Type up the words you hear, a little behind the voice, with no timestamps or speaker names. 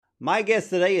My guest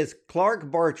today is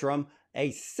Clark Bartram, a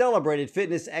celebrated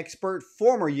fitness expert,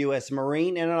 former U.S.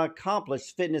 Marine, and an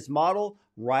accomplished fitness model,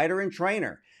 writer, and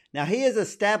trainer. Now, he has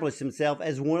established himself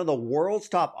as one of the world's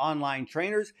top online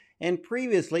trainers and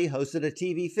previously hosted a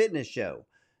TV fitness show.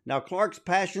 Now, Clark's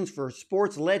passions for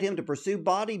sports led him to pursue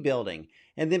bodybuilding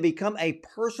and then become a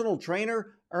personal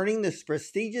trainer, earning the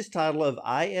prestigious title of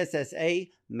ISSA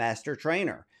Master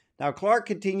Trainer. Now, Clark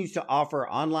continues to offer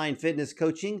online fitness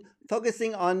coaching,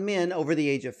 focusing on men over the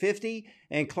age of 50,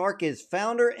 and Clark is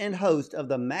founder and host of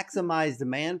the Maximized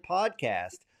Man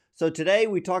podcast. So today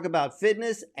we talk about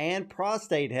fitness and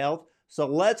prostate health. So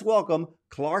let's welcome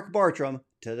Clark Bartram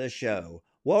to the show.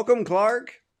 Welcome,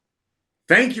 Clark.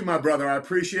 Thank you, my brother. I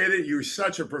appreciate it. You're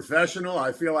such a professional.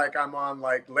 I feel like I'm on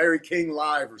like Larry King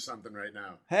Live or something right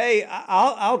now. Hey,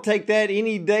 I'll take that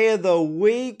any day of the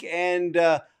week.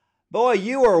 And boy,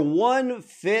 you are one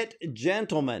fit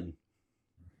gentleman.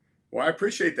 Well, I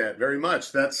appreciate that very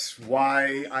much. That's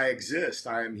why I exist.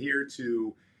 I am here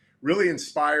to really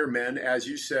inspire men, as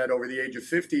you said, over the age of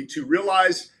 50 to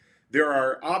realize there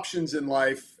are options in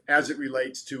life as it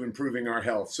relates to improving our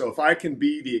health. So if I can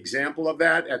be the example of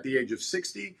that at the age of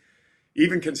 60,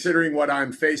 even considering what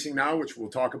I'm facing now, which we'll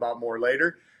talk about more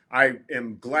later, I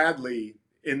am gladly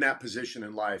in that position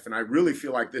in life. And I really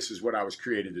feel like this is what I was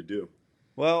created to do.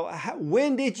 Well,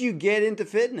 when did you get into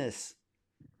fitness?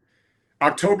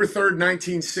 October 3rd,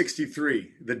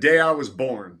 1963, the day I was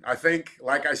born. I think,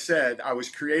 like I said, I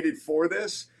was created for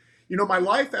this. You know, my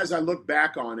life, as I look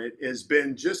back on it, has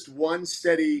been just one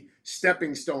steady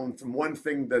stepping stone from one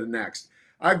thing to the next.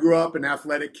 I grew up an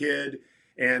athletic kid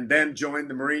and then joined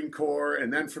the Marine Corps.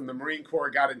 And then from the Marine Corps,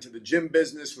 got into the gym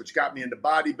business, which got me into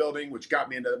bodybuilding, which got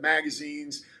me into the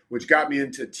magazines, which got me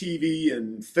into TV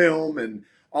and film, and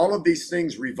all of these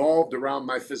things revolved around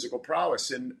my physical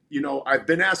prowess. And, you know, I've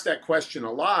been asked that question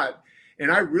a lot, and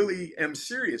I really am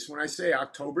serious when I say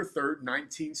October 3rd,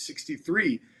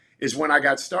 1963 is when I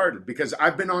got started, because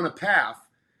I've been on a path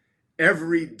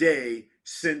every day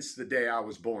since the day I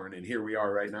was born. And here we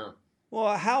are right now.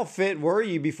 Well, how fit were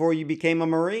you before you became a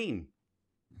Marine?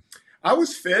 I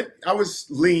was fit. I was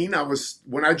lean.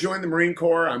 When I joined the Marine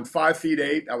Corps, I'm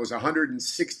 5'8". I was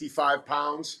 165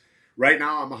 pounds. Right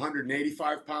now, I'm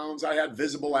 185 pounds. I had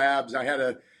visible abs. I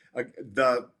had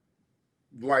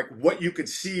what you could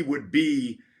see would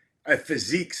be a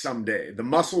physique someday. The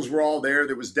muscles were all there.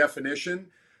 There was definition,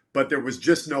 but there was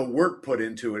just no work put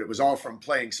into it. It was all from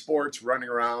playing sports, running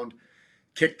around,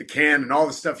 kick the can, and all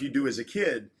the stuff you do as a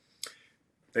kid.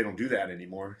 They don't do that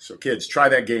anymore. So kids, try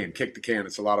that game, kick the can.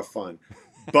 It's a lot of fun.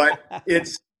 But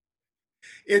it's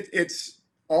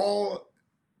all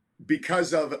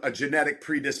because of a genetic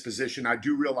predisposition. I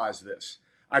do realize this.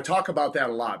 I talk about that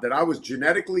a lot, that I was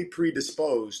genetically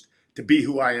predisposed to be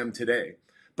who I am today.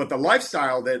 But the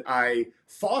lifestyle that I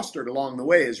fostered along the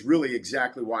way is really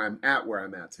exactly why I'm at where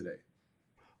I'm at today.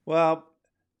 Well,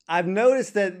 I've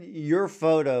noticed that your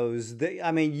photos,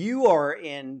 you are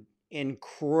in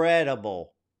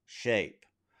incredible shape.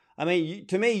 I mean,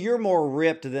 to me, you're more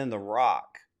ripped than The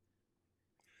Rock.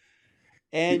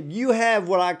 And you have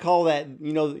what I call that,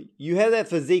 you have that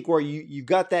physique where you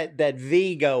got that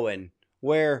V going,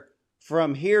 where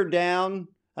from here down,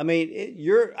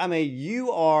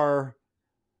 you are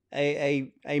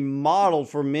a model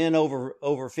for men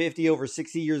over 50, over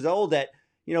 60 years old that,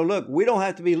 look, we don't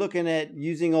have to be looking at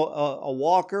using a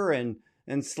walker and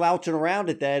slouching around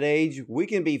at that age. We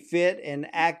can be fit and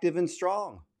active and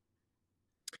strong.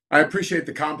 I appreciate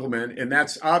the compliment, and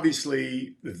that's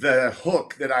obviously the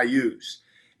hook that I use.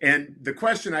 And the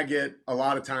question I get a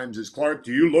lot of times is, Clark,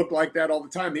 do you look like that all the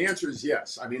time? The answer is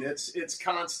yes. I mean, it's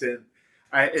constant.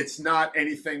 It's not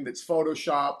anything that's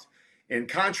photoshopped. And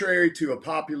contrary to a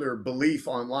popular belief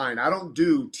online, I don't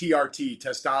do TRT,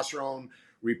 testosterone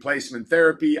replacement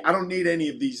therapy. I don't need any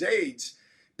of these aids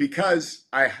because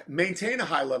I maintain a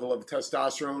high level of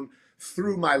testosterone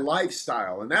through my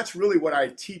lifestyle. And that's really what I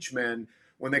teach men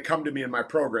when they come to me in my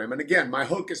program. And again, my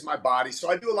hook is my body. So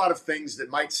I do a lot of things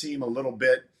that might seem a little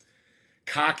bit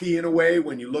cocky in a way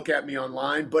when you look at me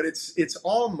online, but it's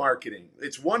all marketing.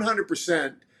 It's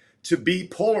 100% to be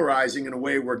polarizing in a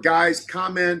way where guys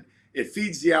comment, it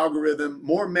feeds the algorithm,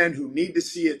 more men who need to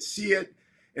see it,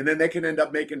 and then they can end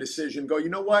up making a decision, go, you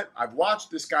know what? I've watched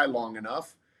this guy long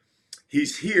enough.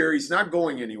 He's here. He's not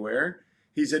going anywhere.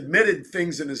 He's admitted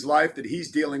things in his life that he's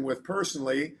dealing with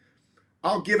personally.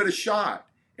 I'll give it a shot.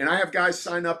 And I have guys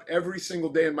sign up every single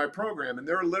day in my program. And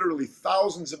there are literally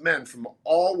thousands of men from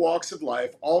all walks of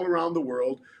life, all around the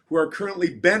world, who are currently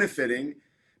benefiting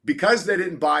because they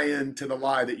didn't buy into the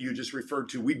lie that you just referred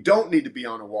to. We don't need to be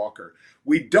on a walker.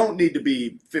 We don't need to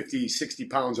be 50, 60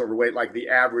 pounds overweight like the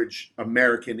average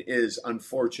American is,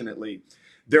 unfortunately.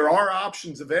 There are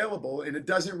options available, and it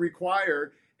doesn't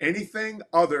require anything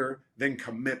other than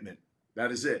commitment.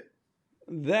 That is it.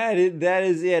 That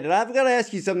is it. And I've got to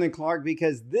ask you something, Clark,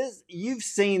 because you've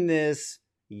seen this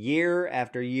year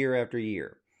after year after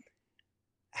year.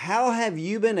 How have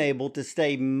you been able to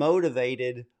stay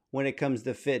motivated when it comes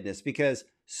to fitness? Because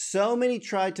so many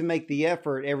try to make the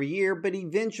effort every year, but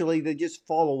eventually they just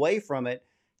fall away from it.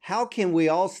 How can we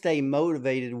all stay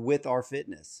motivated with our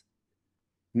fitness?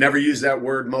 Never use that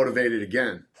word motivated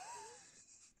again.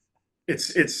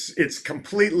 It's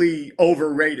completely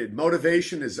overrated.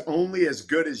 Motivation is only as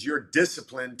good as your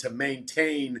discipline to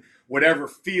maintain whatever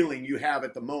feeling you have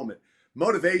at the moment.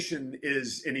 Motivation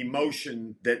is an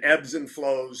emotion that ebbs and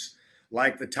flows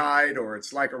like the tide, or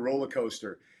it's like a roller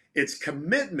coaster. Its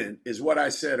commitment is what I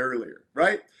said earlier,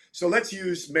 right? So let's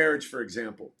use marriage, for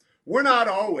example. We're not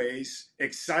always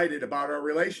excited about our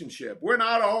relationship. We're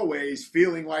not always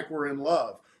feeling like we're in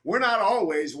love. We're not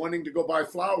always wanting to go buy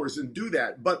flowers and do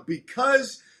that. But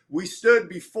because we stood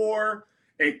before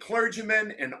a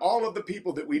clergyman and all of the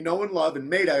people that we know and love and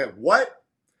made a what?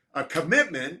 A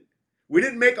commitment. We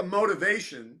didn't make a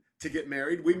motivation to get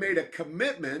married. We made a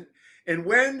commitment. And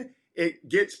when it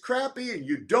gets crappy and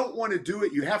you don't want to do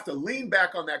it, you have to lean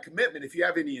back on that commitment if you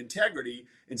have any integrity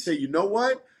and say, you know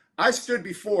what? I stood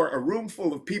before a room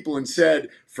full of people and said,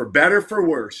 for better, for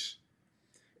worse.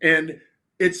 And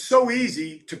it's so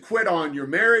easy to quit on your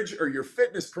marriage or your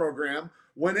fitness program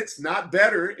when it's not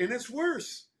better and it's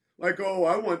worse. Like, oh,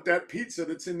 I want that pizza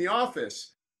that's in the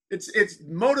office. It's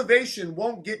motivation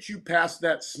won't get you past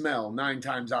that smell 9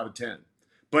 times out of 10,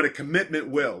 but a commitment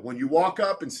will. When you walk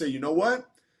up and say, you know what?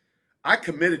 I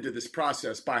committed to this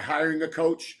process by hiring a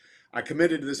coach. I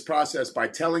committed to this process by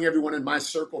telling everyone in my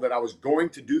circle that I was going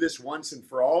to do this once and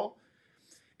for all.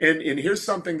 And here's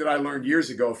something that I learned years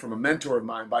ago from a mentor of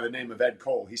mine by the name of Ed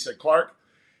Cole. He said, Clark,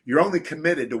 you're only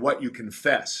committed to what you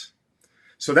confess.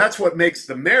 So that's what makes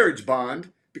the marriage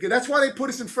bond, because that's why they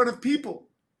put us in front of people,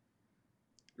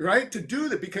 right? To do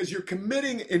that, because you're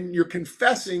committing and you're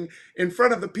confessing in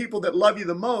front of the people that love you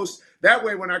the most. That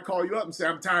way, when I call you up and say,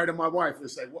 I'm tired of my wife, they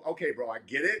say, well, okay, bro, I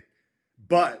get it.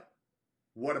 But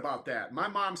what about that? My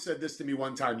mom said this to me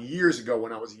one time years ago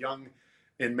when I was young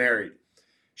and married.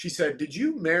 She said, did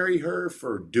you marry her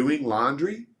for doing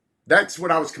laundry? That's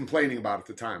what I was complaining about at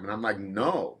the time. And I'm like,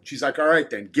 no. She's like, all right,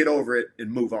 then get over it and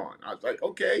move on. I was like,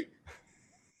 okay,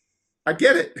 I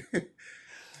get it.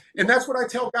 And that's what I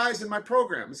tell guys in my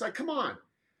program. It's like, come on.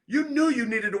 You knew you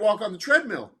needed to walk on the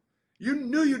treadmill. You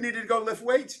knew you needed to go lift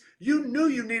weights. You knew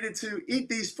you needed to eat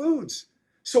these foods.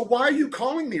 So why are you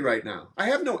calling me right now? I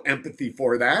have no empathy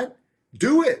for that.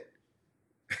 Do it.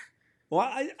 Well,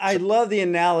 I love the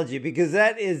analogy because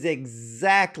that is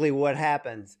exactly what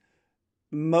happens.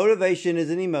 Motivation is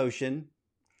an emotion.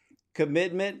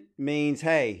 Commitment means,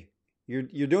 hey, you're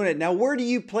doing it. Now, where do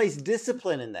you place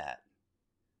discipline in that?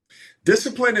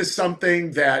 Discipline is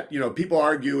something that, people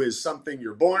argue is something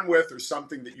you're born with or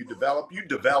something that you develop. You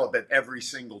develop it every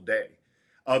single day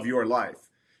of your life.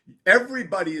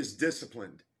 Everybody is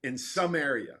disciplined in some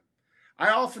area.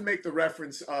 I often make the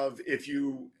reference of if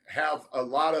you have a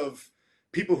lot of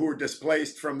people who are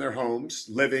displaced from their homes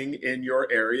living in your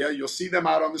area, you'll see them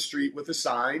out on the street with a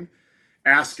sign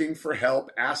asking for help,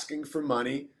 asking for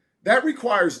money. That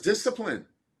requires discipline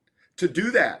to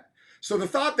do that. So the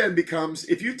thought then becomes,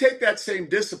 if you take that same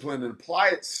discipline and apply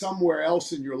it somewhere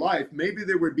else in your life, maybe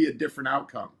there would be a different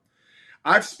outcome.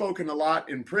 I've spoken a lot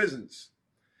in prisons.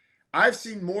 I've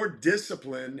seen more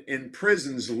discipline in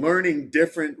prisons learning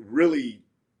different really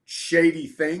shady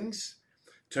things,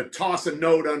 to toss a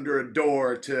note under a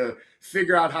door, to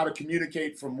figure out how to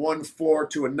communicate from one floor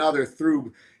to another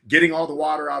through getting all the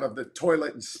water out of the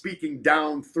toilet and speaking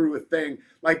down through a thing,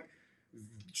 like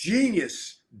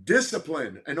genius,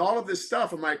 discipline, and all of this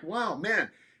stuff. I'm like, wow, man,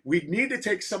 we need to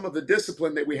take some of the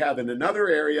discipline that we have in another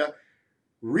area,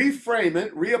 reframe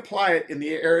it, reapply it in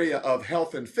the area of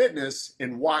health and fitness,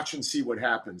 and watch and see what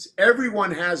happens.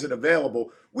 Everyone has it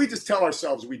available. We just tell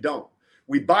ourselves we don't.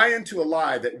 We buy into a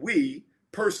lie that we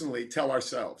personally tell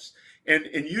ourselves. And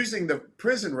in using the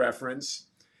prison reference,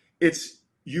 it's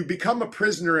you become a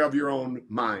prisoner of your own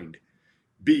mind.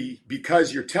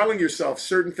 Because you're telling yourself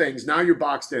certain things. Now you're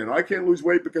boxed in. I can't lose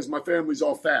weight because my family's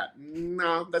all fat.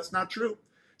 No, that's not true.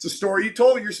 It's a story you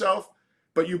told yourself,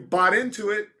 but you bought into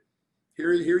it.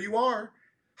 Here you are.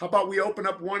 How about we open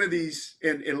up one of these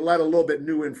and let a little bit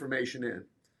new information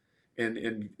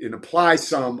in and apply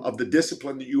some of the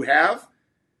discipline that you have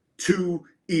to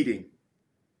eating.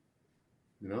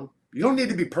 You know, you don't need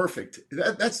to be perfect.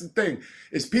 That's the thing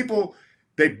is people,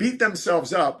 they beat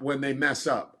themselves up when they mess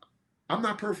up. I'm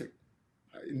not perfect.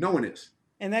 No one is.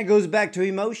 And that goes back to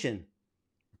emotion.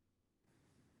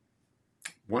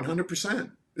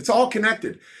 100%. It's all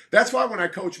connected. That's why when I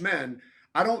coach men,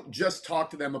 I don't just talk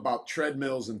to them about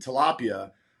treadmills and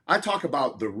tilapia. I talk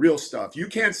about the real stuff. You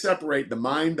can't separate the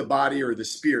mind, the body, or the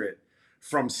spirit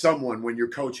from someone when you're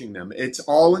coaching them. It's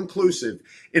all inclusive.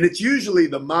 And it's usually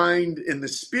the mind and the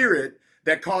spirit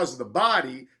that cause the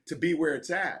body to be where it's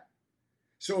at.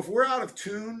 So if we're out of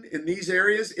tune in these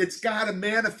areas, it's got to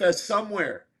manifest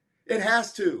somewhere. It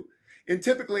has to. And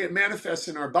typically it manifests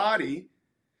in our body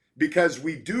because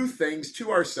we do things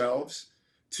to ourselves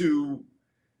to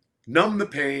numb the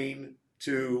pain,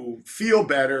 to feel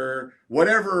better,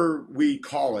 whatever we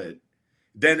call it.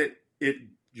 Then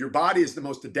your body is the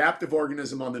most adaptive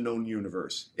organism on the known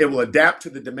universe. It will adapt to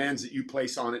the demands that you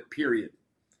place on it, period.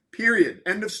 Period.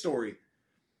 End of story.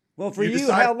 Well, for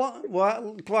you, how long,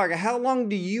 well, Clark, how long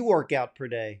do you work out per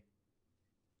day?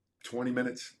 20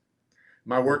 minutes.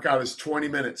 My workout is 20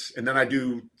 minutes, and then I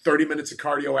do 30 minutes of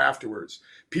cardio afterwards.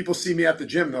 People see me at the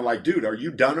gym. They're like, dude, are you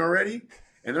done already?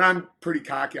 And then I'm pretty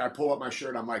cocky. I pull up my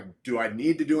shirt. I'm like, do I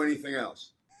need to do anything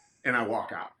else? And I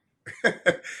walk out.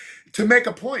 To make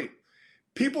a point.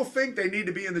 People think they need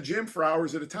to be in the gym for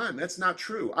hours at a time. That's not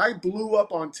true. I blew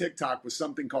up on TikTok with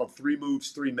something called 3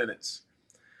 moves, 3 minutes,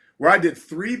 where I did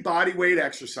 3 body weight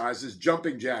exercises,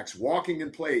 jumping jacks, walking in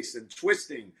place, and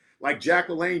twisting like Jack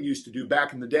LaLanne used to do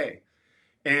back in the day.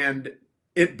 And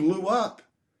it blew up.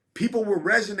 People were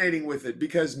resonating with it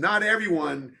because not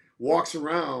everyone walks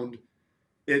around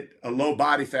at a low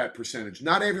body fat percentage.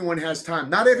 Not everyone has time.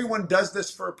 Not everyone does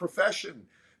this for a profession.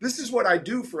 This is what I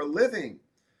do for a living.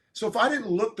 So if I didn't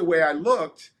look the way I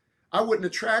looked, I wouldn't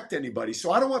attract anybody.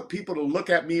 So I don't want people to look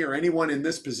at me or anyone in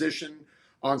this position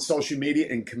on social media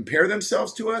and compare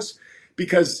themselves to us,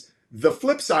 because the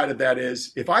flip side of that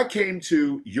is if I came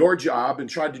to your job and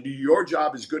tried to do your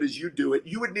job as good as you do it,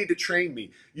 you would need to train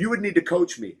me. You would need to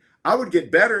coach me. I would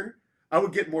get better. I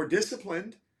would get more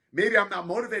disciplined. Maybe I'm not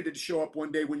motivated to show up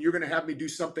one day when you're going to have me do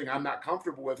something I'm not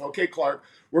comfortable with. Okay, Clark,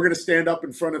 we're going to stand up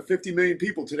in front of 50 million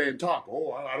people today and talk.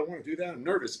 Oh, I don't want to do that. I'm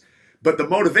nervous. But the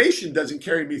motivation doesn't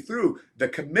carry me through. The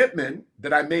commitment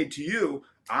that I made to you,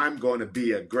 I'm going to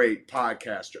be a great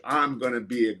podcaster. I'm going to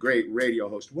be a great radio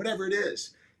host, whatever it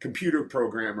is, computer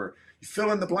programmer, you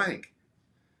fill in the blank.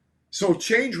 So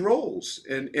change roles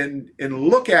and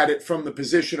look at it from the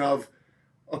position of,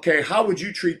 okay, how would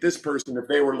you treat this person if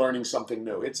they were learning something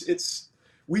new?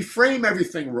 We frame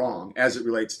everything wrong as it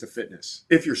relates to fitness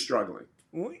if you're struggling.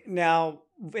 Now,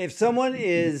 if someone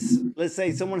is, let's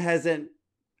say someone hasn't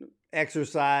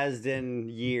exercised in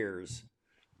years,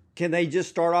 can they just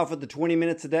start off with the 20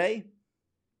 minutes a day?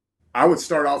 I would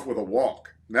start off with a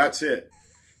walk. That's it.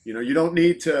 You know, you don't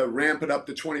need to ramp it up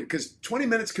to 20, because 20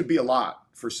 minutes could be a lot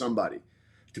for somebody,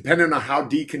 depending on how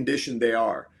deconditioned they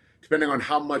are, depending on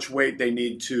how much weight they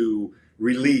need to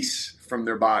release from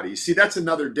their body. See, that's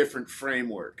another different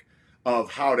framework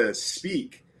of how to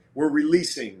speak. We're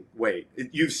releasing weight.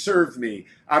 You've served me.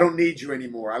 I don't need you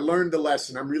anymore. I learned the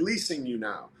lesson. I'm releasing you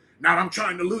now. Now I'm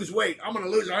trying to lose weight. I'm going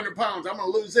to lose 100 pounds. I'm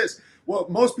going to lose this. Well,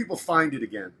 most people find it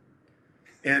again.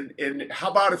 And how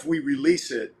about if we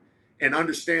release it and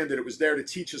understand that it was there to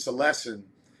teach us a lesson,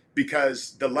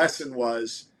 because the lesson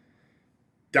was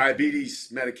diabetes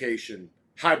medication,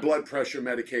 high blood pressure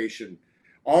medication,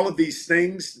 all of these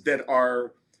things that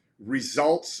are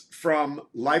results from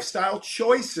lifestyle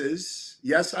choices.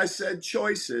 Yes, I said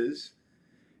choices.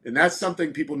 And that's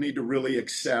something people need to really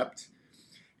accept.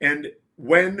 And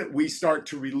when we start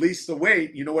to release the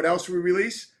weight, you know what else we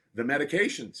release? The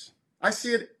medications. I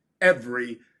see it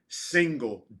every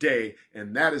single day,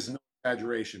 and that is no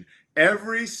exaggeration.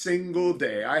 Every single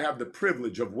day, I have the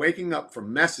privilege of waking up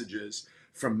from messages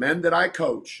from men that I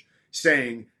coach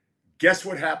saying, guess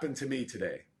what happened to me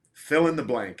today? Fill in the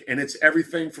blank. And it's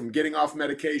everything from getting off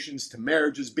medications to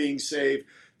marriages being saved,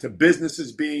 to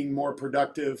businesses being more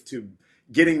productive, to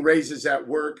getting raises at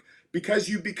work, because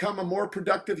you become a more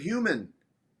productive human.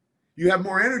 You have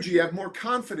more energy, you have more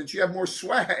confidence, you have more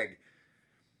swag.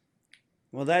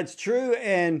 Well, that's true.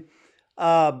 And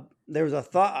there was a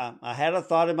thought, I had a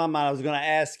thought in my mind I was going to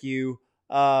ask you.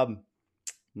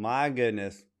 My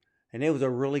goodness. And it was a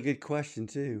really good question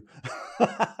too.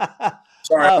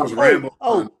 Sorry, I was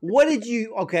rambling. What did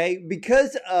you, okay,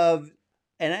 because of,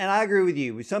 and I agree with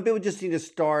you. Some people just need to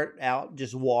start out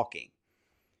just walking.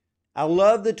 I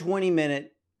love the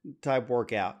 20-minute type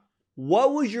workout.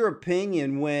 What was your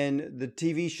opinion when the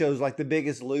TV shows like The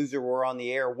Biggest Loser were on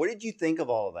the air? What did you think of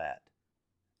all of that?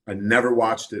 I never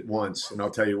watched it once, and I'll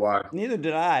tell you why. Neither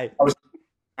did I.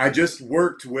 I just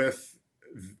worked with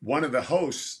one of the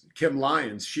hosts, Kim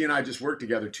Lyons. She and I just worked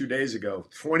together 2 days ago.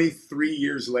 23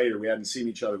 years later, we hadn't seen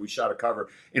each other. We shot a cover,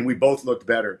 and we both looked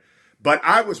better. But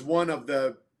I was one of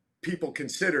the people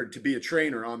considered to be a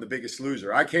trainer on The Biggest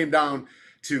Loser. I came down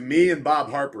to me and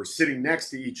Bob Harper sitting next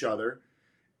to each other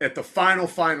at the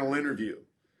final interview.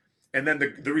 And then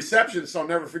the receptionist, I'll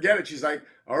never forget it. She's like,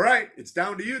 all right, it's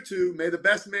down to you two. May the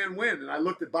best man win. And I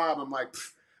looked at Bob. I'm like,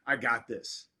 I got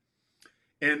this.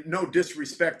 And no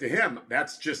disrespect to him.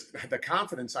 That's just the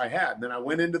confidence I had. And then I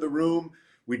went into the room.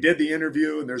 We did the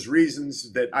interview. And there's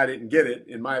reasons that I didn't get it,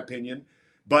 in my opinion.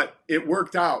 But it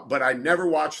worked out. But I never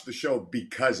watched the show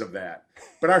because of that.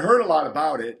 But I heard a lot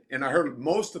about it. And I heard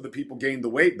most of the people gained the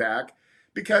weight back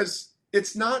because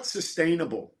it's not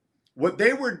sustainable. What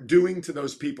they were doing to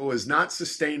those people is not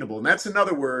sustainable. And that's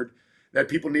another word that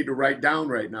people need to write down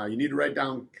right now. You need to write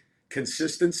down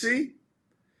consistency.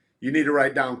 You need to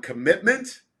write down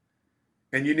commitment.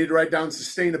 And you need to write down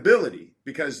sustainability,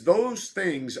 because those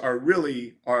things are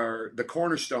the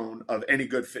cornerstone of any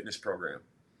good fitness program.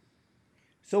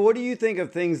 So what do you think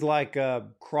of things like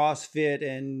CrossFit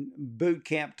and boot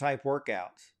camp type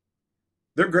workouts?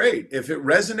 They're great. If it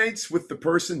resonates with the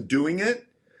person doing it,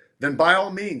 then by all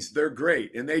means, they're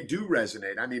great. And they do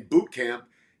resonate. I mean, boot camp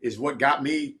is what got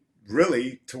me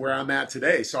really to where I'm at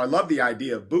today. So I love the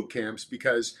idea of boot camps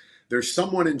because there's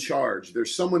someone in charge.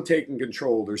 There's someone taking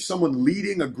control. There's someone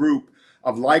leading a group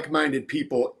of like-minded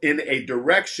people in a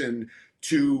direction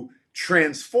to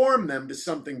transform them to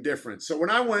something different. So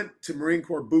when I went to Marine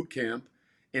Corps boot camp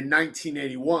in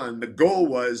 1981, the goal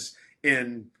was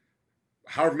in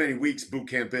however many weeks boot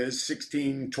camp is,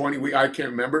 16, 20 weeks, I can't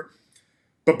remember.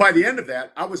 But by the end of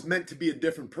that, I was meant to be a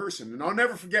different person. And I'll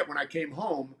never forget when I came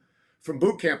home from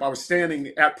boot camp, I was standing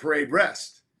at parade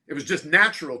rest. It was just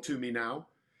natural to me now.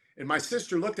 And my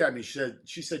sister looked at me,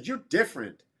 she said, you're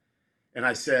different. And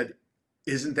I said,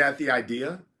 isn't that the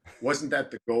idea? Wasn't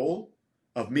that the goal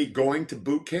of me going to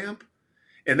boot camp?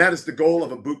 And that is the goal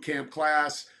of a boot camp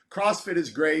class. CrossFit is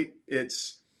great.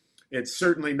 It's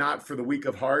certainly not for the weak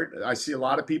of heart. I see a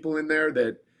lot of people in there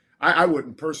that I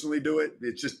wouldn't personally do it.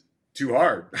 It's just too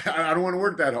hard. I don't want to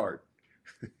work that hard.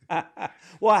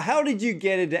 Well, how did you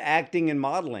get into acting and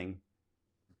modeling?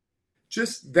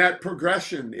 Just that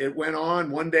progression. It went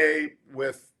on one day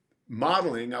with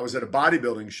modeling. I was at a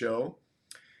bodybuilding show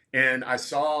and I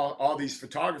saw all these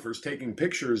photographers taking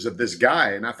pictures of this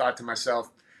guy. And I thought to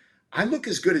myself, I look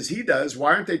as good as he does.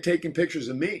 Why aren't they taking pictures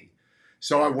of me?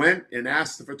 So I went and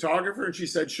asked the photographer and she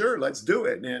said, sure, let's do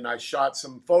it. And I shot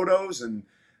some photos and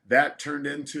that turned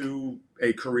into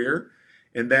a career.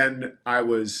 And then I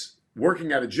was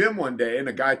working at a gym one day and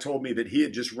a guy told me that he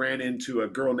had just ran into a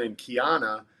girl named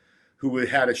Kiana who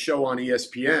had a show on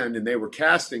ESPN and they were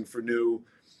casting for new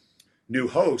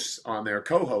hosts on their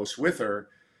co-hosts with her.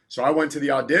 So I went to the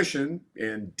audition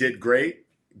and did great,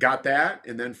 got that.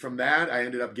 And then from that, I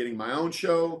ended up getting my own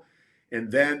show.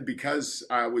 And then because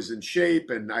I was in shape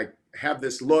and I have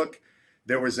this look,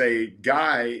 there was a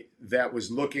guy that was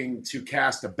looking to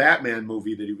cast a Batman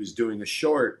movie that he was doing a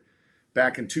short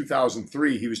back in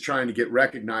 2003. He was trying to get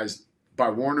recognized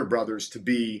by Warner Brothers to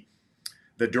be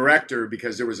the director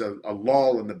because there was a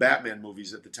lull in the Batman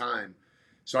movies at the time.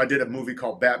 So I did a movie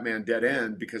called Batman Dead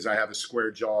End because I have a square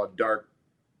jaw, dark,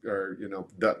 or,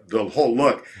 the whole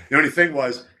look. The only thing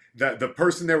was that the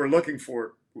person they were looking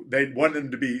for, they wanted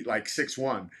him to be like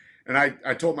 6'1". And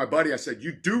I told my buddy, I said,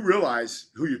 you do realize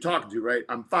who you're talking to, right?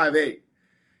 I'm 5'8".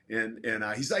 And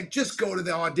he's like, just go to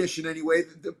the audition anyway.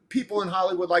 The people in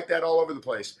Hollywood like that all over the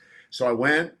place. So I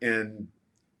went and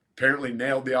apparently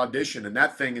nailed the audition. And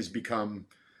that thing has become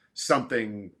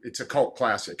something, it's a cult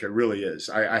classic. It really is.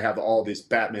 I have all this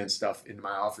Batman stuff in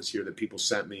my office here that people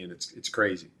sent me, and it's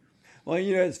crazy. Well,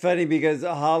 it's funny because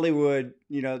Hollywood,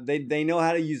 they know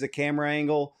how to use a camera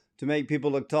angle to make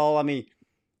people look tall. I mean,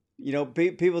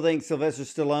 people think Sylvester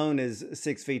Stallone is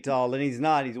 6 feet tall, and he's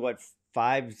not. He's what,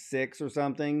 5'6" or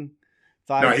something?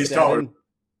 5'7". No, he's taller.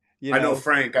 I know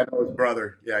Frank. I know his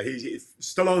brother. Yeah,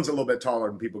 Stallone's a little bit taller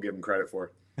than people give him credit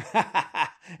for.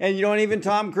 And even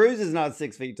Tom Cruise is not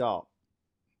 6 feet tall.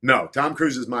 No, Tom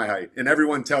Cruise is my height, and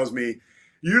everyone tells me,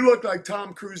 you look like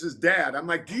Tom Cruise's dad. I'm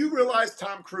like, do you realize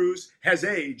Tom Cruise has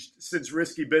aged since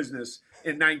Risky Business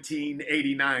in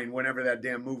 1989, whenever that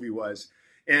damn movie was?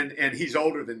 And he's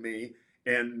older than me.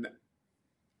 And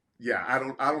yeah,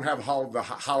 I don't have all the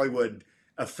Hollywood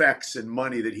effects and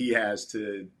money that he has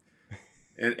to,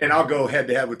 and I'll go head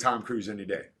to head with Tom Cruise any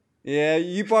day. Yeah,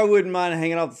 you probably wouldn't mind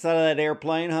hanging off the side of that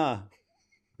airplane, huh?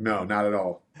 No, not at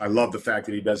all. I love the fact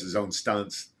that he does his own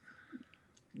stunts.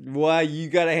 Well, you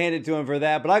got to hand it to him for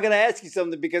that. But I got to ask you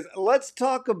something, because let's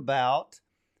talk about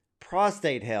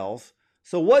prostate health.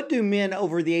 So, what do men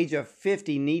over the age of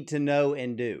 50 need to know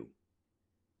and do?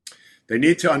 They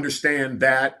need to understand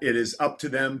that it is up to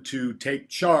them to take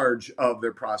charge of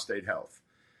their prostate health.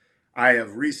 I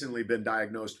have recently been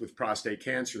diagnosed with prostate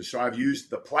cancer, so I've used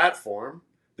the platform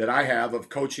that I have of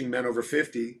coaching men over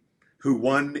 50, who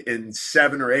 1 in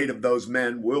 7 or 8 of those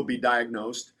men will be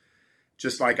diagnosed,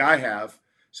 just like I have.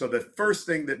 So the first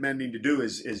thing that men need to do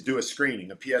is do a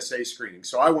screening, a PSA screening.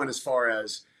 So I went as far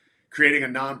as creating a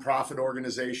nonprofit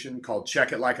organization called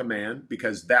Check It Like a Man,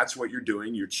 because that's what you're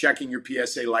doing. You're checking your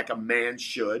PSA like a man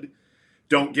should.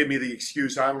 Don't give me the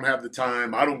excuse, I don't have the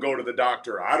time, I don't go to the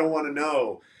doctor, I don't want to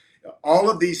know. All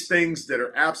of these things that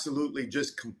are absolutely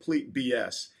just complete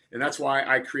BS. And that's why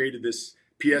I created this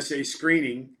PSA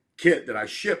screening kit that I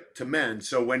ship to men.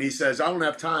 So when he says, I don't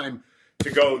have time to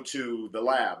go to the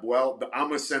lab, well, I'm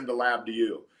going to send the lab to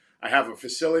you. I have a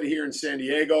facility here in San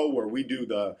Diego where we do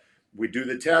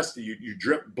the test. You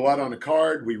drip blood on a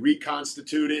card, we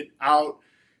reconstitute it out,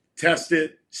 test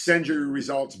it, send your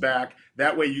results back.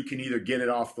 That way you can either get it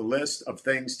off the list of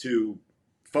things to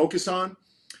focus on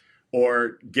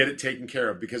or get it taken care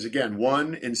of. Because again,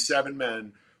 1 in 7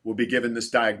 men will be given this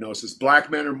diagnosis. Black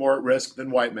men are more at risk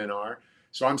than white men are.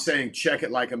 So I'm saying Check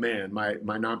It Like a Man. My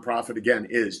nonprofit, again,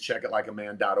 is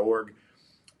checkitlikeaman.org.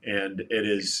 And it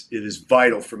is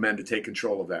vital for men to take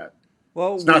control of that.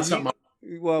 Well, it's not something.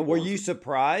 Were you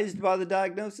surprised by the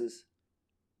diagnosis?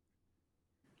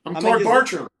 I'm Clark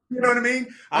Bartram. You know what I mean?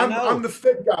 I'm the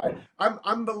fit guy.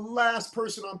 I'm the last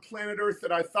person on planet Earth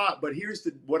that I thought. But here's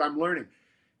what I'm learning.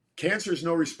 Cancer is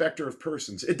no respecter of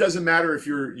persons. It doesn't matter if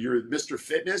you're Mr.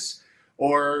 Fitness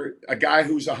or a guy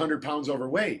who's 100 pounds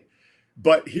overweight.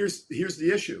 But here's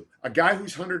the issue. A guy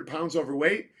who's 100 pounds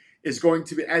overweight is going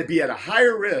to be at a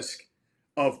higher risk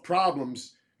of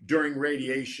problems during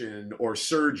radiation or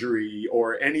surgery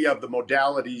or any of the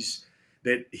modalities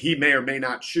that he may or may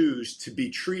not choose to be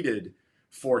treated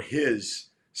for his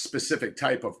specific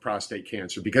type of prostate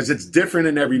cancer, because it's different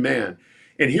in every man.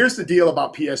 And here's the deal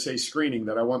about PSA screening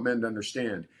that I want men to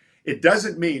understand. It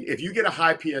doesn't mean if you get a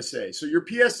high PSA, so your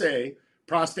PSA,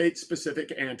 prostate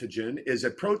specific antigen, is a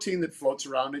protein that floats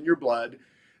around in your blood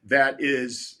that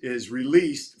is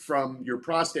released from your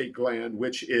prostate gland,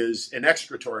 which is an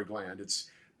excretory gland. It's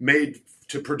made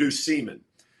to produce semen.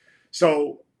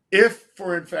 So if,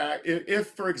 for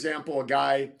example, a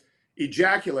guy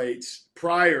ejaculates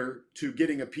prior to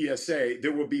getting a PSA,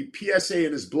 there will be PSA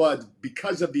in his blood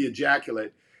because of the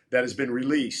ejaculate that has been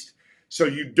released. So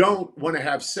you don't want to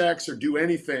have sex or do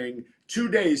anything 2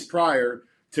 days prior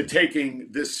to taking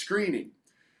this screening.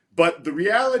 But the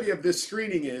reality of this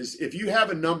screening is, if you have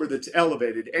a number that's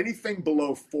elevated, anything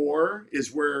below 4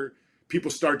 is where people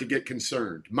start to get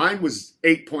concerned. Mine was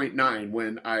 8.9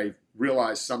 when I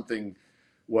realized something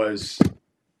was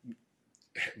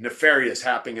nefarious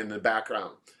happening in the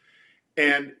background.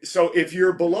 And so if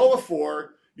you're below a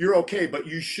 4, you're okay, but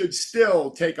you should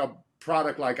still take a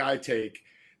product like I take.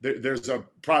 There's a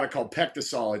product called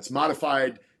Pectisol. It's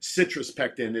modified citrus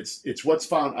pectin. It's what's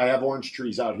found. I have orange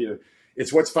trees out here.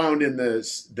 It's what's found in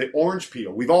the orange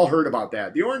peel. We've all heard about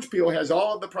that. The orange peel has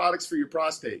all of the products for your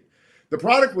prostate. The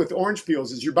product with orange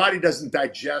peels is your body doesn't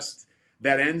digest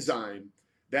that enzyme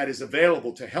that is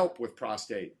available to help with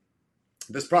prostate.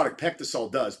 This product Pectisol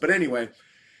does. But anyway,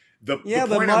 but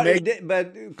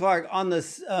Clark, on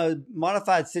this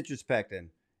modified citrus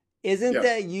pectin, isn't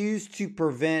that used to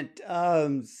prevent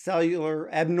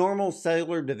abnormal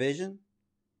cellular division?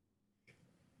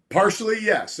 Partially,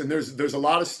 yes. And there's a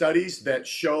lot of studies that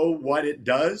show what it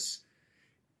does.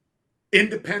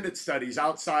 Independent studies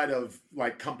outside of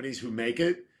like companies who make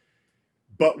it.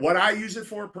 But what I use it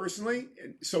for personally,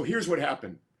 so here's what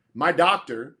happened. My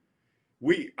doctor,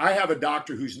 I have a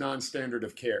doctor who's non-standard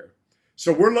of care.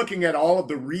 So we're looking at all of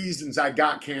the reasons I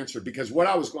got cancer, because what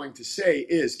I was going to say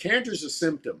is cancer is a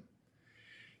symptom.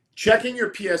 Checking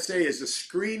your PSA is a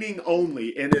screening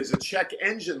only and is a check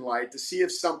engine light to see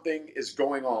if something is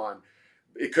going on.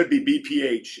 It could be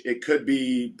BPH, it could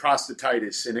be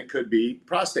prostatitis, and it could be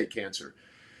prostate cancer.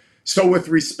 So with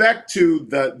respect to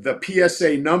the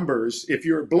PSA numbers, if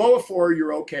you're below a 4,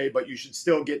 you're okay, but you should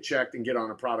still get checked and get on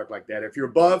a product like that. If you're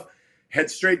above, head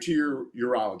straight to your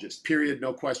urologist, period.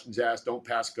 No questions asked, don't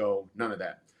pass go, none of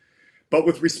that. But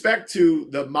with respect to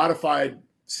the modified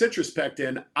citrus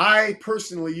pectin, I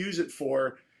personally use it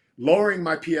for lowering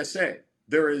my PSA.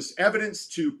 There is evidence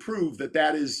to prove that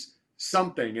that is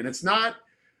something, and it's not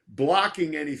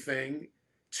blocking anything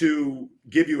to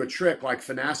give you a trick like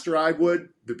finasteride would,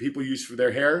 that people use for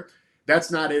their hair.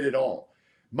 That's not it at all.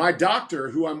 My doctor,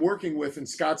 who I'm working with in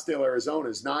Scottsdale, Arizona,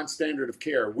 is non-standard of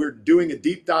care. We're doing a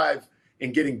deep dive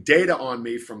and getting data on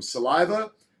me from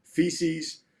saliva,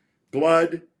 feces,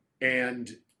 blood,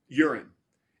 and urine.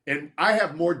 And I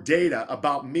have more data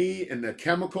about me and the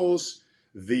chemicals,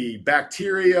 the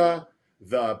bacteria,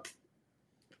 the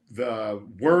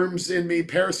worms in me,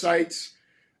 parasites,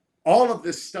 all of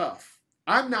this stuff.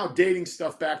 I'm now dating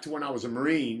stuff back to when I was a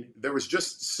Marine. There was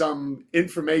just some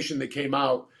information that came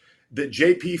out that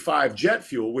JP5 jet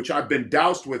fuel, which I've been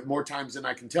doused with more times than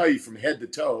I can tell you from head to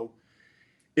toe,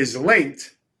 is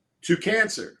linked to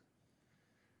cancer.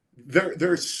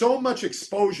 There's so much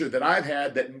exposure that I've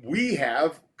had, that we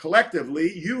have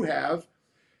collectively, you have,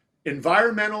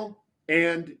 environmental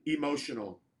and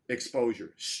emotional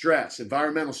exposure, stress,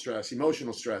 environmental stress,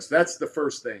 emotional stress. That's the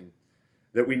first thing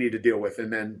that we need to deal with,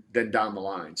 and then down the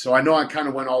line. So I know I kind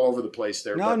of went all over the place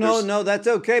there. No, that's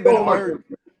okay. But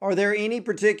are there any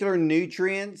particular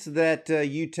nutrients that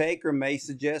you take or may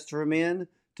suggest for men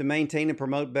to maintain and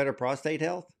promote better prostate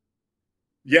health?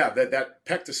 Yeah, that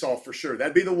Pectisol for sure.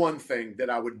 That'd be the one thing that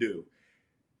I would do.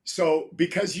 So,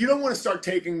 because you don't want to start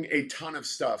taking a ton of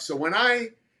stuff. So when I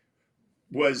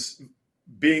was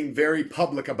being very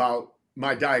public about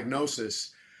my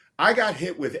diagnosis, I got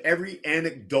hit with every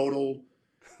anecdotal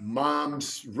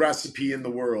mom's recipe in the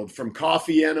world, from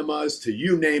coffee enemas to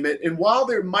you name it. And while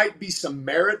there might be some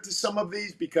merit to some of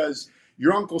these because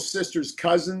your uncle's sister's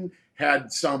cousin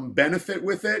had some benefit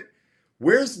with it,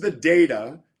 where's the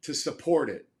data to support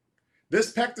it?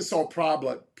 This Pectisol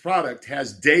product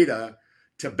has data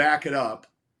to back it up,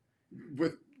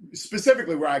 with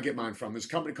specifically where I get mine from. There's a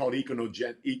company called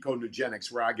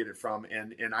Econogenics where I get it from.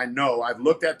 And I know I've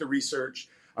looked at the research.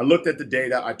 I looked at the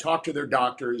data. I talked to their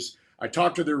doctors. I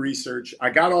talked to their research. I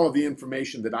got all of the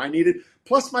information that I needed.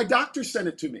 Plus, my doctor sent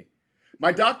it to me.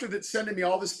 My doctor that's sending me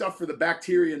all this stuff for the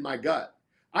bacteria in my gut.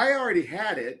 I already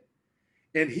had it,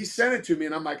 and he sent it to me.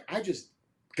 And I'm like, I just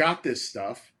got this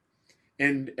stuff.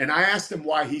 And I asked him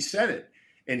why he sent it.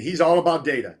 And he's all about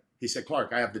data. He said,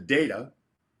 Clark, I have the data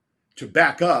to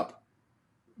back up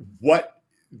what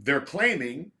they're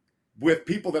claiming with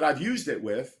people that I've used it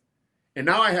with. And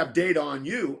now I have data on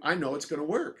you. I know it's going to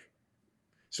work.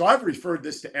 So I've referred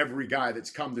this to every guy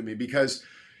that's come to me, because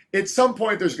at some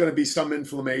point there's going to be some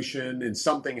inflammation and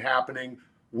something happening.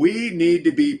 We need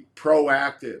to be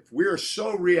proactive. We are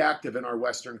so reactive in our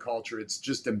Western culture. It's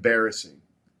just embarrassing.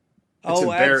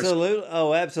 Absolutely.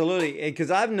 Oh, absolutely.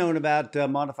 Because I've known about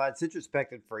modified citrus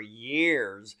pectin for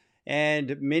years,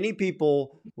 and many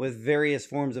people with various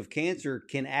forms of cancer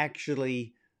can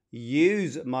actually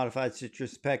use modified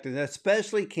citrus pectin,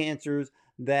 especially cancers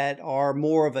that are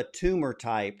more of a tumor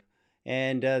type,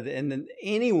 and then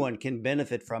anyone can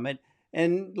benefit from it.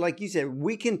 And like you said,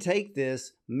 we can take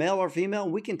this, male or female,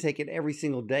 we can take it every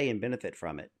single day and benefit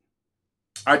from it.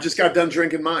 I just got done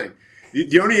drinking mine.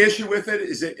 The only issue with it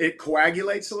is it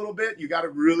coagulates a little bit. You got to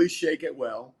really shake it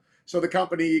well. So the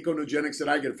company Econogenics that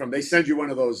I get it from, they send you one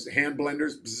of those hand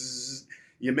blenders. Bzzz,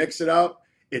 you mix it up.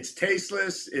 It's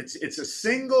tasteless. It's a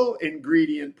single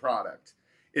ingredient product.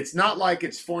 It's not like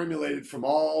it's formulated from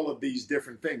all of these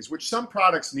different things, which some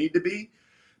products need to be.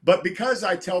 But because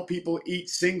I tell people eat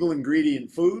single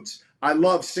ingredient foods, I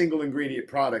love single ingredient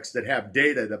products that have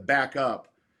data to back up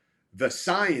the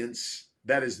science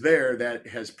that is there, that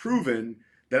has proven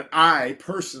that I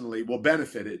personally will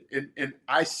benefit it. And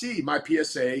I see my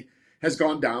PSA has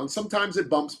gone down. Sometimes it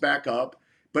bumps back up,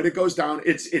 but it goes down.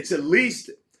 It's at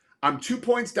least, I'm 2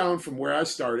 points down from where I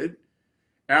started.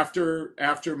 After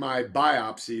my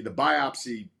biopsy, the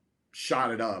biopsy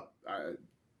shot it up.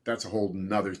 That's a whole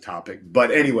nother topic.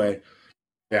 But anyway,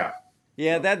 yeah.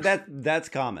 Yeah, that's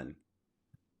common.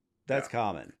 That's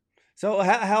common. So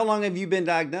how long have you been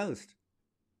diagnosed?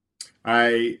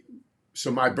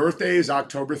 So my birthday is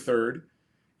October 3rd.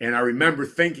 And I remember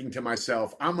thinking to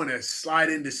myself, I'm going to slide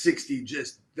into 60,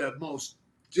 just the most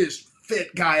just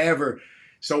fit guy ever.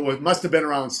 So it must have been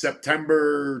around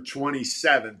September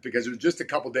 27th, because it was just a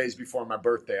couple days before my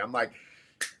birthday. I'm like,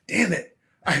 damn it.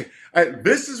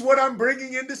 This is what I'm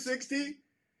bringing into 60.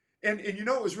 And you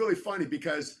know, it was really funny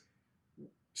because,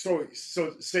 so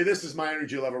say this is my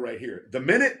energy level right here. The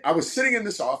minute I was sitting in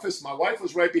this office, my wife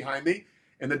was right behind me,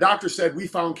 and the doctor said, we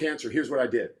found cancer. Here's what I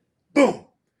did. Boom,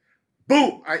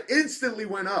 boom. I instantly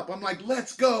went up. I'm like,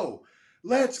 let's go.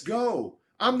 Let's go.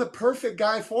 I'm the perfect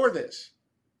guy for this.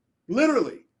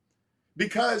 Literally,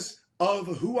 because of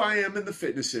who I am in the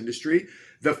fitness industry.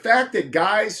 The fact that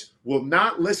guys will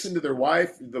not listen to their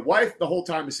wife. The wife the whole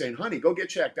time is saying, honey, go get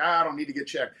checked. I don't need to get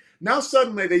checked. Now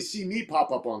suddenly they see me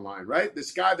pop up online, right?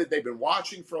 This guy that they've been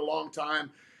watching for a long time,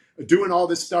 doing all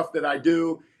this stuff that I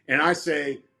do. And I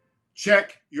say,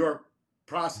 check your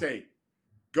prostate.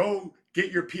 Go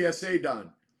get your PSA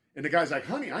done. And the guy's like,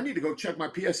 honey, I need to go check my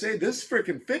PSA. This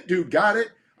freaking fit dude got it.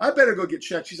 I better go get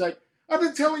checked. She's like, I've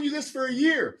been telling you this for a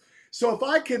year. So if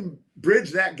I can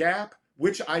bridge that gap,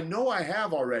 which I know I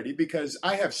have already, because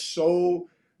I have so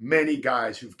many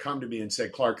guys who've come to me and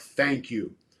said, Clark, thank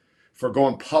you for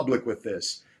going public with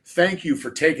this. Thank you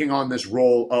for taking on this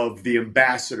role of the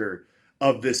ambassador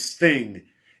of this thing.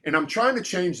 And I'm trying to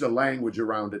change the language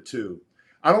around it too.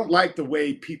 I don't like the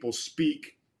way people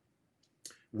speak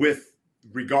with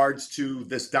regards to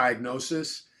this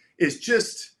diagnosis. It's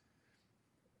just,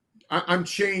 I'm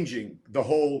changing the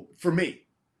whole, for me.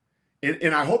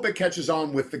 And I hope it catches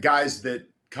on with the guys that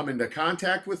come into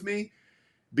contact with me,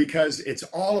 because it's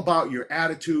all about your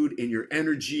attitude and your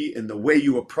energy and the way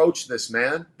you approach this,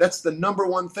 man. That's the number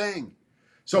one thing.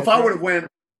 So if I would have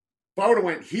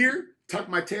went here, tucked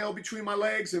my tail between my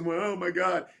legs and went, oh my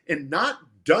God, and not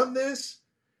done this,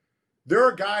 there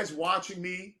are guys watching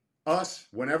me, us,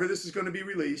 whenever this is going to be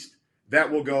released,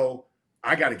 that will go,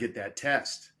 I got to get that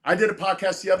test. I did a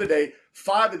podcast the other day.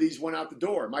 5 of these went out the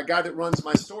door. My guy that runs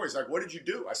my store is like, what did you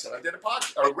do? I said, I did a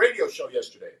podcast, a radio show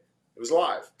yesterday. It was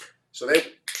live. So they.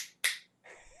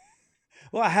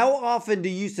 Well, how often do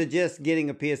you suggest getting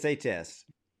a PSA test?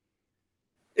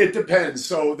 It depends.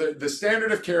 So the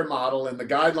standard of care model and the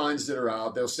guidelines that are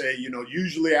out, they'll say,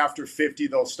 usually after 50,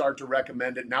 they'll start to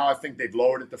recommend it. Now I think they've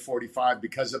lowered it to 45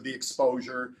 because of the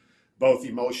exposure, both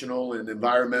emotional and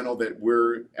environmental, that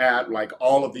we're at, like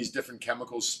all of these different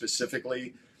chemicals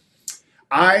specifically.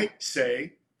 I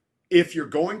say, if you're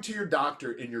going to your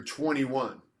doctor and you're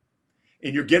 21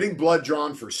 and you're getting blood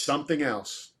drawn for something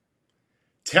else,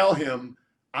 tell him,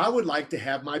 I would like to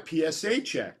have my PSA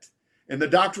checked. And the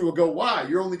doctor will go, why?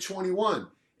 You're only 21.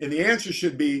 And the answer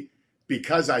should be,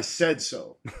 because I said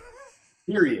so.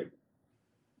 Period.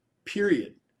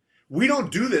 Period. We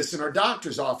don't do this in our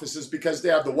doctor's offices because they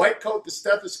have the white coat, the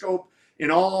stethoscope,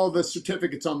 and all the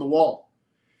certificates on the wall.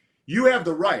 You have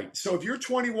the right. So if you're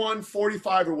 21,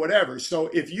 45, or whatever, so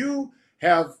if you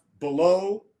have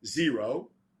below 0,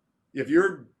 if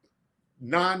you're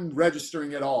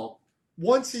non-registering at all,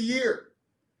 once a year.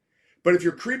 But if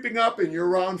you're creeping up and you're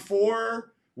around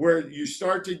 4, where you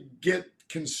start to get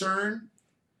concerned,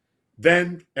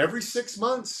 then every 6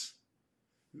 months,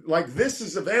 like this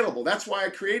is available. That's why I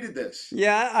created this.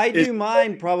 Yeah, I do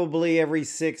mine probably every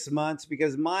 6 months,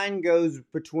 because mine goes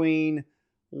between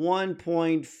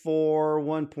 1.4,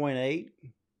 1.8.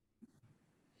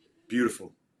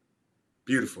 Beautiful.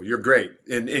 Beautiful. You're great.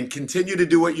 And continue to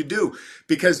do what you do,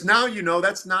 because now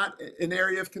that's not an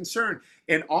area of concern.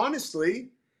 And honestly,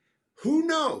 who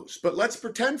knows? But let's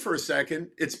pretend for a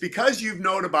second it's because you've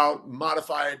known about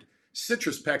modified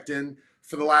citrus pectin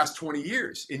for the last 20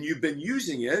 years and you've been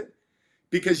using it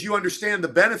because you understand the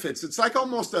benefits. It's like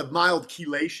almost a mild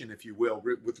chelation, if you will,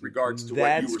 with regards to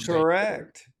what you were saying. That's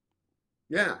correct.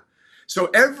 Yeah. So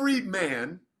every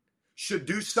man should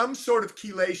do some sort of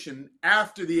chelation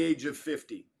after the age of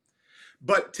 50.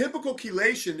 But typical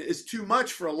chelation is too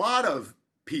much for a lot of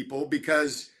people,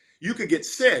 because you could get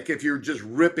sick if you're just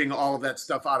ripping all of that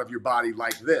stuff out of your body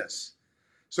like this.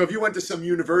 So if you went to some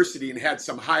university and had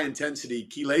some high intensity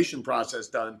chelation process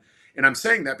done, and I'm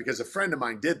saying that because a friend of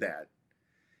mine did that,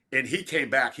 and he came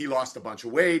back, he lost a bunch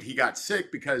of weight, he got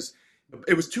sick because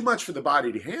it was too much for the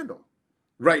body to handle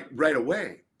right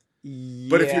away. Yeah.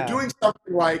 But if you're doing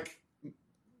something like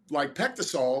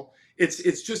Pectisol,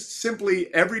 it's just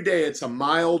simply every day, it's a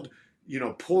mild,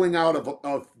 pulling out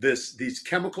of these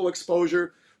chemical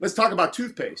exposure. Let's talk about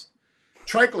toothpaste.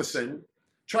 Triclosan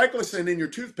in your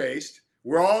toothpaste,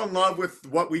 we're all in love with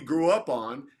what we grew up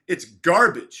on. It's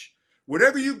garbage.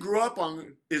 Whatever you grew up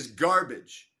on is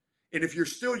garbage. And if you're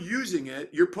still using it,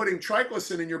 you're putting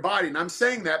triclosan in your body. And I'm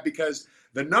saying that because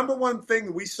the number one thing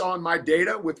that we saw in my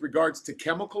data with regards to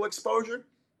chemical exposure,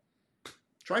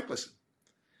 triclosan.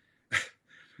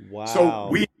 Wow. So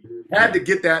we had to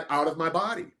get that out of my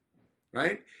body,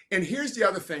 right? And here's the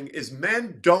other thing is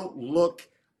men don't look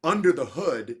under the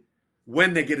hood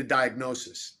when they get a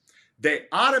diagnosis. They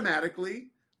automatically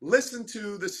listen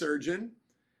to the surgeon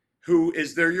who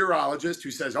is their urologist, who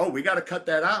says, oh, we got to cut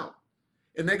that out.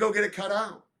 And they go get it cut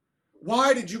out.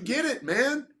 Why did you get it,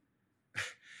 man?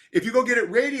 If you go get it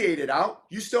radiated out,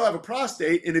 you still have a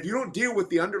prostate. And if you don't deal with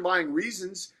the underlying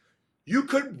reasons, you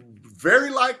could very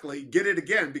likely get it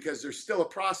again because there's still a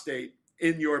prostate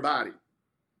in your body.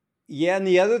 Yeah, and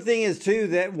the other thing is too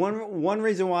that one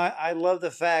reason why I love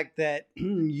the fact that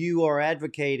you are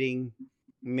advocating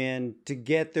men to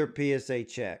get their PSA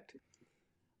checked.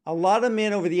 A lot of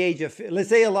men over the age of, let's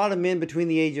say a lot of men between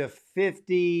the age of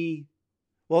 50,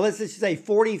 well, let's just say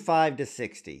 45 to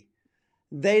 60.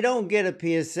 they don't get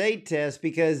a PSA test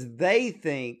because they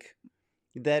think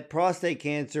that prostate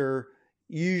cancer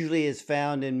usually is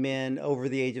found in men over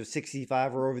the age of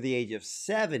 65 or over the age of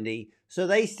 70. So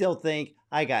they still think,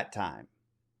 I got time.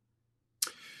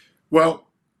 Well,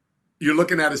 you're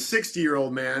looking at a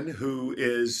 60-year-old man who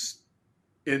is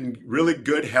in really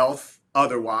good health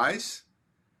otherwise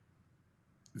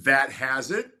that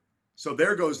has it. So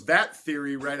there goes that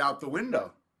theory right out the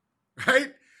window,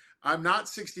 right? I'm not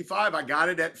 65. I got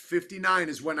it at 59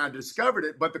 is when I discovered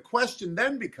it. But the question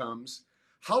then becomes,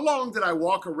 how long did I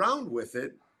walk around with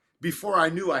it before I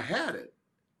knew I had it?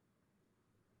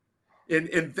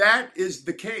 And that is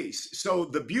the case. So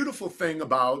the beautiful thing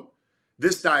about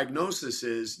this diagnosis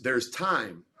is there's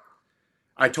time.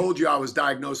 I told you I was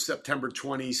diagnosed September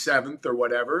 27th or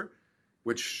whatever,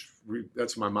 which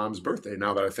that's my mom's birthday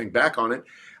now that I think back on it.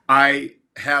 I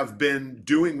have been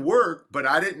doing work, but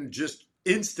I didn't just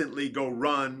instantly go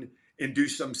run and do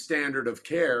some standard of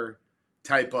care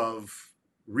type of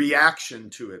reaction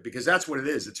to it, because that's what it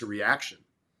is. It's a reaction.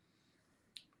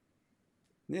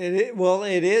 Well,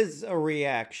 it is a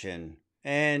reaction.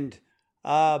 And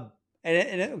of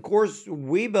course,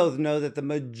 we both know that the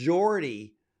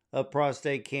majority of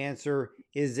prostate cancer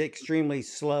is extremely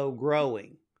slow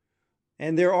growing.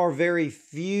 And there are very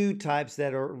few types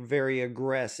that are very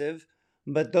aggressive,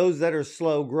 but those that are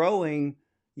slow growing,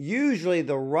 usually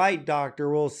the right doctor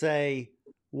will say,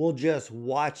 we'll just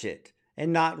watch it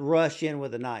and not rush in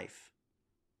with a knife.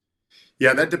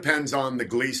 Yeah, that depends on the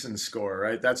Gleason score,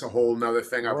 right? That's a whole nother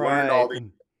thing. I've learned all these.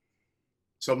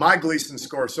 So my Gleason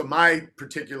score, so my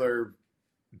particular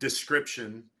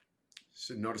description,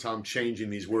 so notice how I'm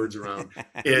changing these words around,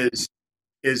 is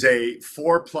a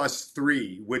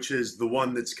 4+3, which is the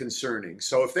one that's concerning.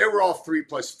 So if they were all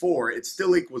 3+4, it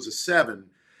still equals a 7.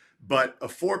 But a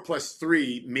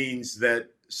 4+3 means that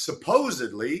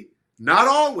supposedly, not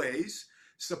always,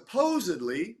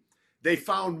 supposedly, they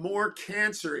found more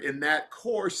cancer in that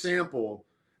core sample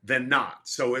than not.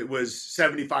 So it was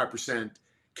 75%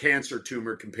 cancer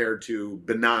tumor compared to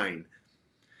benign.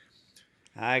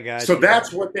 I got so you.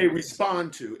 That's what they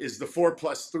respond to is the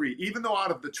 4+3. Even though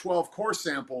out of the 12 core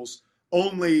samples,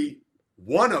 only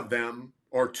one of them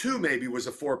or two maybe was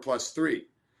a 4+3.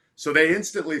 So they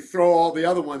instantly throw all the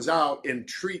other ones out and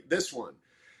treat this one.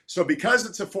 So because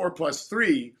it's a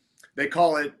 4+3, they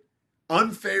call it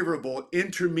unfavorable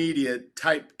intermediate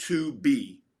type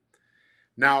 2B.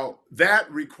 Now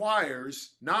that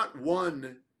requires not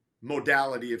one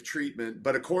modality of treatment,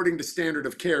 but according to standard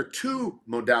of care, 2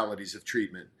 modalities of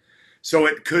treatment. So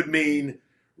it could mean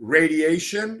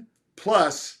radiation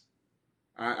plus,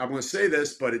 I'm going to say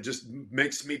this, but it just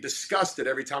makes me disgusted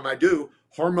every time I do,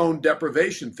 hormone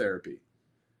deprivation therapy.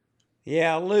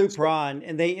 Yeah, Lupron,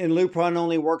 and Lupron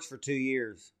only works for 2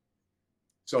 years.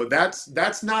 So that's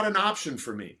not an option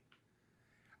for me.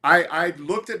 I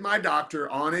looked at my doctor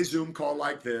on a Zoom call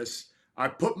like this. I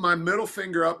put my middle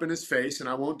finger up in his face, and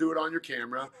I won't do it on your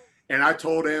camera. And I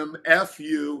told him, F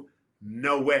you,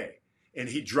 no way. And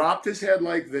he dropped his head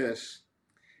like this,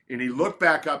 and he looked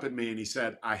back up at me, and he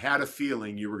said, I had a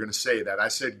feeling you were going to say that. I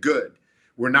said, good.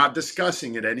 We're not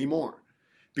discussing it anymore.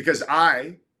 Because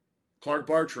I, Clark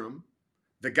Bartram,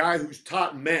 the guy who's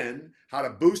taught men how to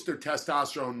boost their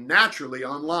testosterone naturally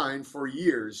online for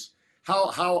years,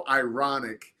 how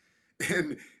ironic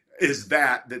and is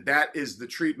that is the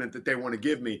treatment that they want to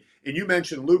give me. And you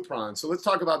mentioned Lupron. So let's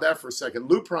talk about that for a second.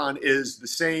 Lupron is the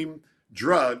same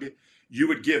drug you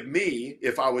would give me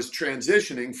if I was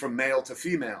transitioning from male to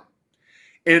female.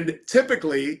 And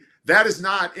typically that is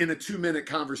not in a 2-minute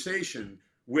conversation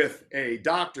with a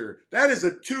doctor. That is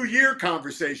a 2-year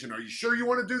conversation. Are you sure you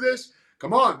want to do this?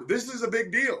 Come on, this is a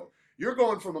big deal. You're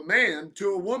going from a man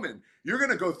to a woman. You're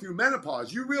going to go through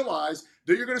menopause. You realize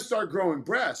that you're going to start growing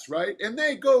breasts, right? And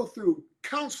they go through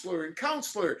counselor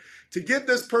to give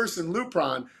this person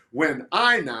Lupron when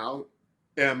I now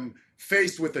am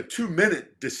faced with a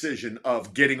 2-minute decision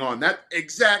of getting on that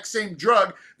exact same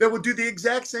drug that will do the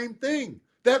exact same thing.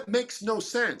 That makes no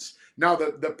sense. Now,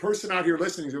 the person out here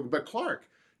listening is, but Clark,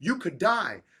 you could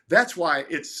die. That's why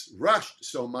it's rushed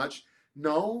so much.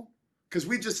 No, because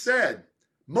we just said,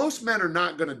 most men are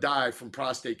not going to die from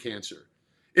prostate cancer.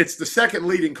 It's the second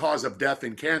leading cause of death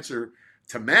in cancer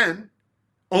to men,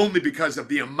 only because of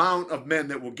the amount of men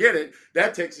that will get it.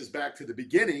 That takes us back to the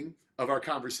beginning of our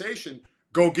conversation.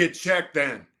 Go get checked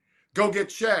then. Go get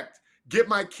checked. Get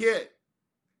my kit.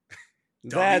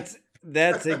 That's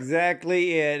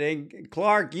exactly it. And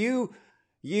Clark, you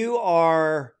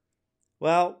are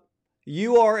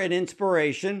an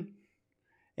inspiration.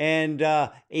 And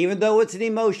even though it's an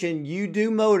emotion, you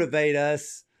do motivate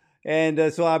us.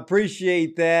 And so I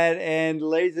appreciate that. And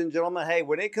ladies and gentlemen, hey,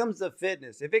 when it comes to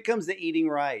fitness, if it comes to eating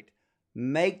right,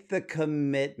 make the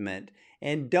commitment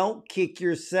and don't kick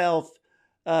yourself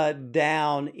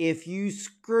down if you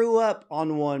screw up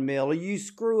on one meal or you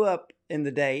screw up in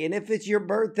the day. And if it's your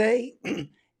birthday,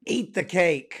 eat the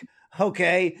cake.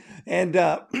 Okay. And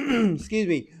excuse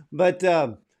me. But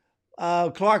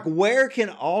Clark, where can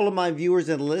all of my viewers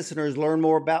and listeners learn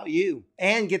more about you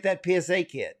and get that PSA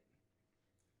kit?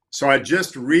 So I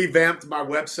just revamped my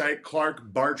website,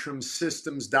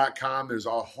 clarkbartramsystems.com. There's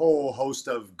a whole host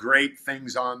of great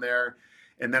things on there.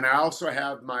 And then I also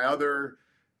have my other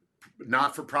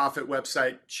not-for-profit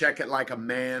website,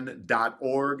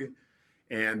 checkиtlikeaman.org.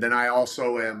 And then I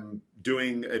also am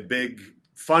doing a big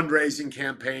fundraising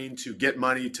campaign to get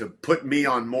money to put me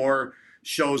on more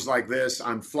shows like this.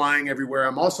 I'm flying everywhere.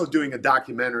 I'm also doing a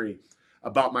documentary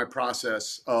about my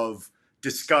process of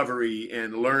discovery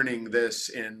and learning this.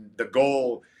 And the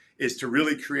goal is to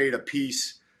really create a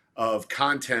piece of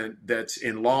content that's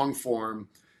in long form,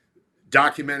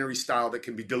 documentary style, that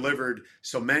can be delivered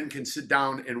so men can sit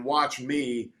down and watch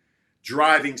me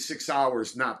driving 6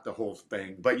 hours, not the whole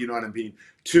thing, but you know what I mean,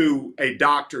 to a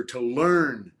doctor to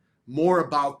learn more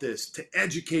about this, to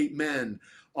educate men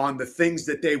on the things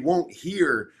that they won't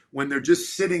hear when they're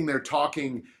just sitting there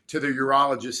talking to their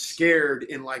urologist, scared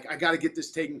and like, I got to get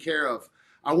this taken care of.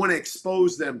 I want to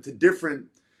expose them to different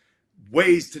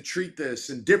ways to treat this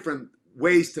and different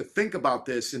ways to think about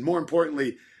this. And more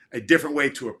importantly, a different way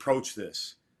to approach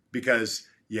this, because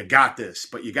you got this,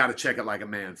 but you got to check it like a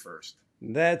man first.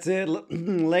 That's it,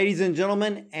 ladies and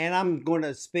gentlemen. And I'm going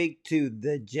to speak to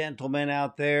the gentlemen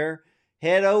out there.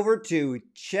 Head over to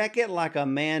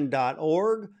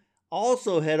checkitlikeaman.org.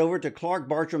 Also head over to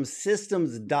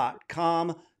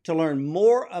clarkbartramsystems.com to learn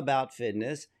more about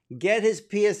fitness, get his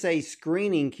PSA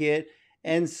screening kit,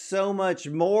 and so much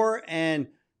more. And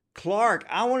Clark,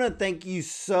 I want to thank you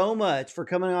so much for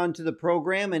coming on to the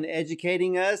program and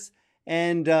educating us.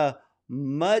 And I'm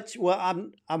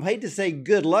hate to say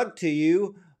good luck to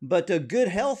you, but good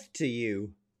health to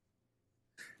you.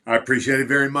 I appreciate it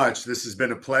very much. This has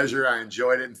been a pleasure. I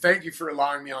enjoyed it. And thank you for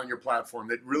allowing me on your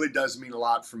platform. It really does mean a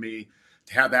lot for me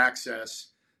to have access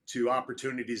to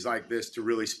opportunities like this to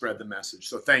really spread the message.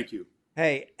 So thank you.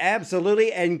 Hey,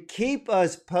 absolutely. And keep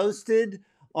us posted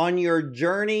on your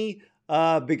journey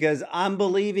because I'm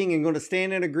believing and going to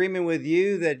stand in agreement with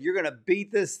you that you're going to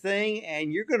beat this thing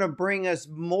and you're going to bring us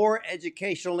more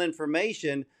educational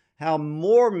information, how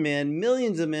more men,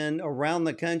 millions of men around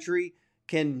the country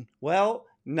can, well,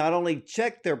 not only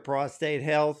check their prostate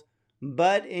health,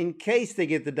 but in case they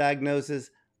get the diagnosis,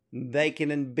 they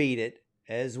can beat it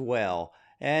as well.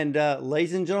 And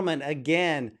ladies and gentlemen,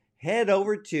 again, head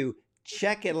over to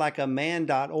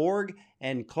checkitlikeaman.org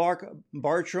and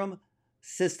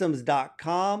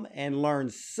clarkbartramsystems.com and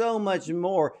learn so much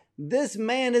more. This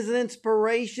man is an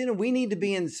inspiration. We need to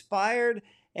be inspired.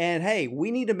 And hey,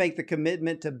 we need to make the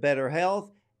commitment to better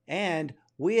health. And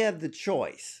we have the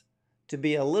choice to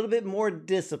be a little bit more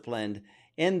disciplined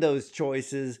in those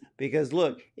choices, because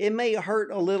look, it may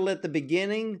hurt a little at the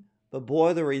beginning, but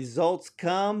boy, the results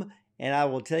come. And I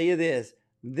will tell you this,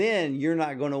 then you're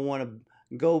not going to want to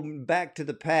go back to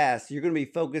the past. You're going to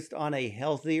be focused on a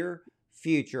healthier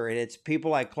future. And it's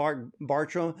people like Clark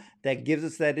Bartram that gives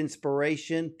us that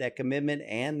inspiration, that commitment,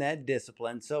 and that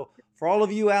discipline. So for all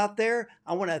of you out there,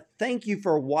 I want to thank you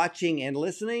for watching and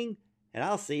listening, and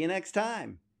I'll see you next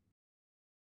time.